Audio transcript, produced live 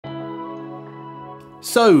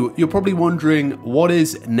So you're probably wondering what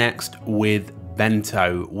is next with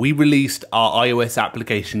Bento. We released our iOS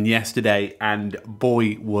application yesterday and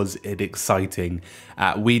boy was it exciting.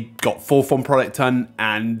 We got 4th on Product Hunt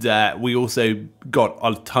and we also got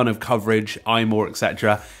a ton of coverage, iMore,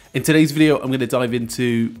 etc. In today's video, I'm going to dive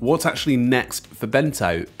into what's actually next for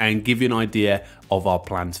Bento and give you an idea of our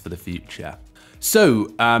plans for the future.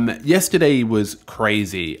 So yesterday was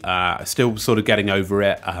crazy. Still sort of getting over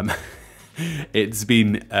it. It's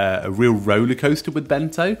been a real roller coaster with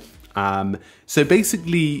Bento. So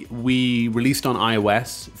basically we released on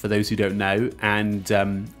iOS, for those who don't know,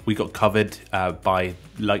 and we got covered by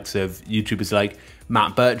likes of YouTubers like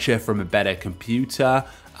Matt Bircher from A Better Computer.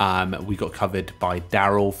 We got covered by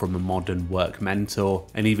Daryl from A Modern Work Mentor,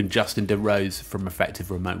 and even Justin DeRose from Effective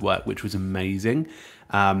Remote Work, which was amazing.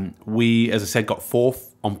 We, as I said, got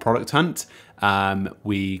 4th on Product Hunt.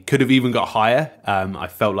 We could have even got higher. I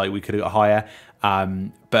felt like we could have got higher.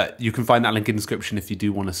 But you can find that link in the description if you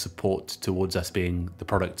do want to support towards us being the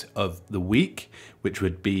product of the week, which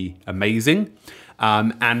would be amazing.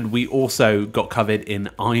 And we also got covered in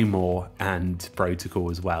iMore and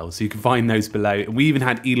Protocol as well. So you can find those below. We even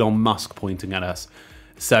had Elon Musk pointing at us.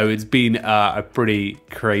 So it's been a pretty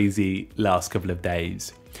crazy last couple of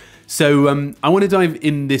days. So I want to dive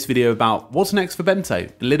in this video about what's next for Bento,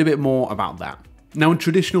 a little bit more about that. Now in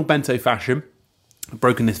traditional Bento fashion, I've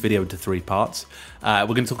broken this video into 3 parts. We're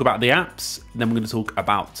going to talk about the apps, then we're going to talk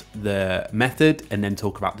about the method, and then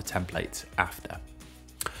talk about the templates after.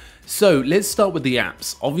 So let's start with the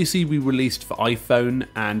apps. Obviously we released for iPhone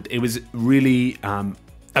and it was really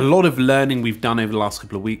a lot of learning we've done over the last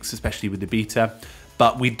couple of weeks, especially with the beta.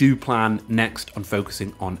 But we do plan next on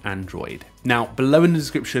focusing on Android. Now, below in the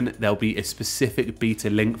description, there'll be a specific beta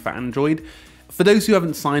link for Android. For those who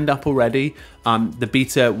haven't signed up already, the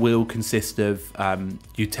beta will consist of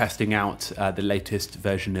you testing out the latest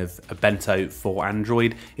version of Bento for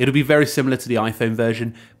Android. It'll be very similar to the iPhone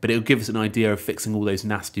version, but it'll give us an idea of fixing all those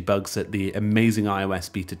nasty bugs that the amazing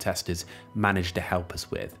iOS beta testers managed to help us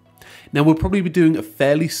with. Now we'll probably be doing a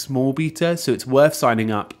fairly small beta, so it's worth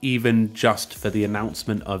signing up even just for the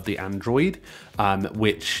announcement of the Android,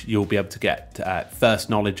 which you'll be able to get first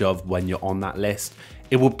knowledge of when you're on that list.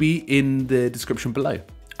 It will be in the description below.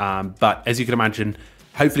 But as you can imagine,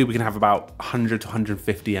 hopefully we can have about 100 to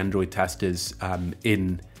 150 Android testers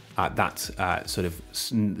in that sort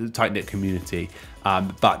of tight-knit community.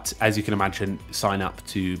 But as you can imagine, sign up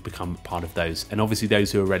to become part of those. And obviously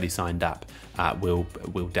those who are already signed up will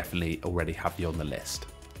definitely already have you on the list.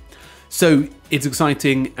 So it's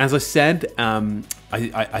exciting. As I said,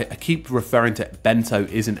 I keep referring to Bento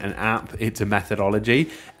isn't an app, it's a methodology,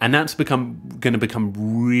 and that's going to become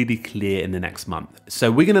really clear in the next month.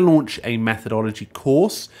 So we're going to launch a methodology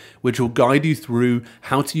course, which will guide you through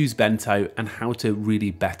how to use Bento and how to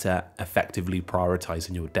really better effectively prioritize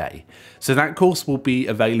in your day. So that course will be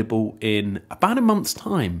available in about a month's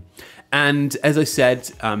time. And as I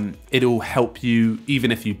said, it'll help you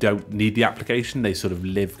even if you don't need the application. They sort of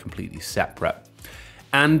live completely separate.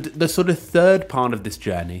 And the sort of third part of this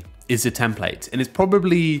journey is the template. And it's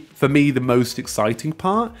probably, for me, the most exciting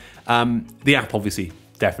part. The app, obviously,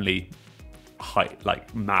 definitely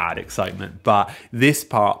like mad excitement. But this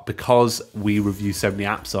part, because we review so many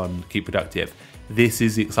apps on Keep Productive, this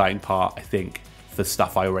is the exciting part, I think, for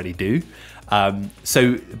stuff I already do.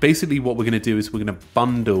 So basically what we're going to do is we're going to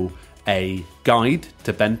bundle a guide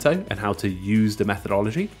to Bento and how to use the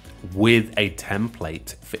methodology with a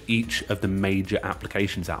template for each of the major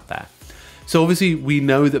applications out there. So obviously we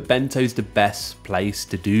know that Bento is the best place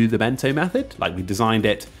to do the Bento method. Like we designed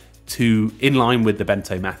it in line with the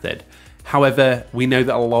Bento method. However, we know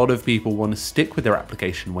that a lot of people want to stick with their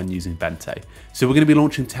application when using Bento. So we're going to be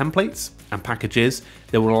launching templates and packages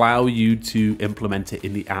that will allow you to implement it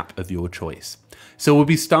in the app of your choice. So we'll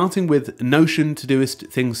be starting with Notion, Todoist,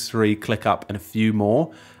 Things 3, ClickUp, and a few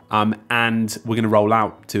more. And we're going to roll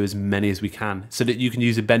out to as many as we can so that you can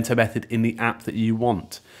use a Bento method in the app that you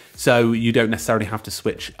want. So you don't necessarily have to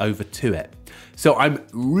switch over to it. So I'm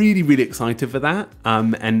really, really excited for that.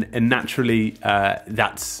 And naturally,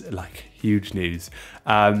 that's like huge news.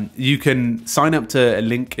 You can sign up to a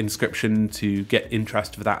link in description to get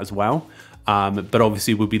interest for that as well. But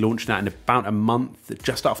obviously we'll be launching that in about a month,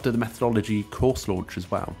 just after the methodology course launch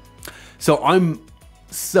as well. So I'm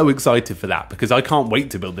so excited for that because I can't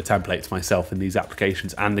wait to build the templates myself in these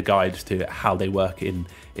applications and the guides to how they work in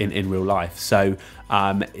real life. So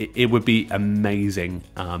it would be amazing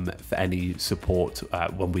for any support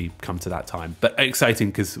when we come to that time. But exciting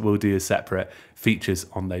because we'll do a separate features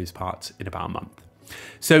on those parts in about a month.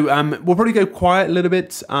 So we'll probably go quiet a little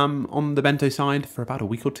bit on the Bento side for about a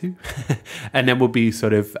week or two. And then we'll be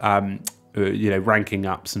sort of, ranking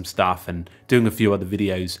up some stuff and doing a few other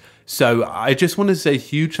videos. So I just want to say a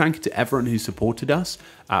huge thank you to everyone who supported us,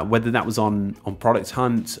 whether that was on Product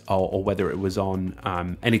Hunt or whether it was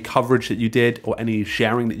on any coverage that you did or any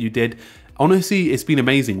sharing that you did. Honestly, it's been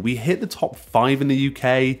amazing. We hit the top 5 in the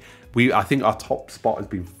UK. I think our top spot has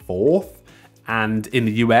been 4th. And in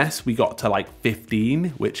the US, we got to like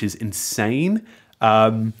 15, which is insane.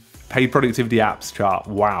 Paid productivity apps chart,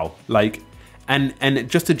 wow. And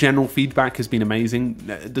just the general feedback has been amazing.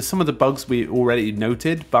 There's some of the bugs we already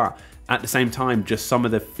noted, but at the same time, just some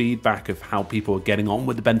of the feedback of how people are getting on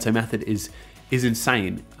with the Bento method is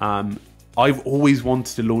insane. I've always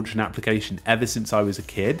wanted to launch an application ever since I was a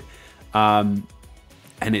kid. And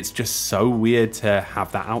it's just so weird to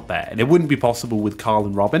have that out there. And it wouldn't be possible with Carl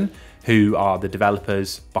and Robin, who are the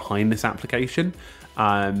developers behind this application.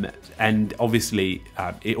 And obviously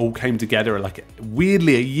it all came together like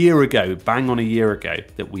weirdly a year ago, bang on a year ago,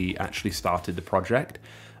 that we actually started the project.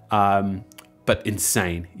 But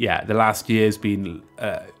insane. Yeah, the last year's been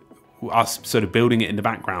us sort of building it in the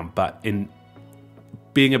background, but in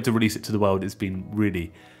being able to release it to the world has been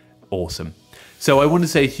really awesome. So I want to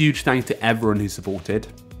say a huge thanks to everyone who supported.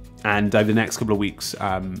 And over the next couple of weeks,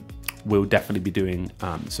 we'll definitely be doing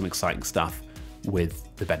some exciting stuff with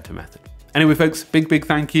the Bento method. Anyway, folks, big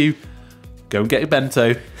thank you. Go and get your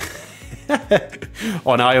Bento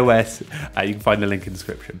on iOS. You can find the link in the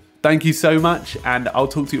description. Thank you so much, and I'll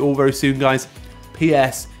talk to you all very soon, guys.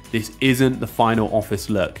 PS, this isn't the final Office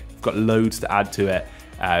look. I've got loads to add to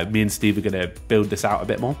it. Me and Steve are going to build this out a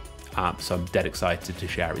bit more, so I'm dead excited to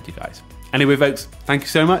share it with you guys. Anyway, folks, thank you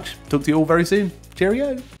so much. Talk to you all very soon.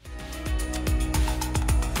 Cheerio.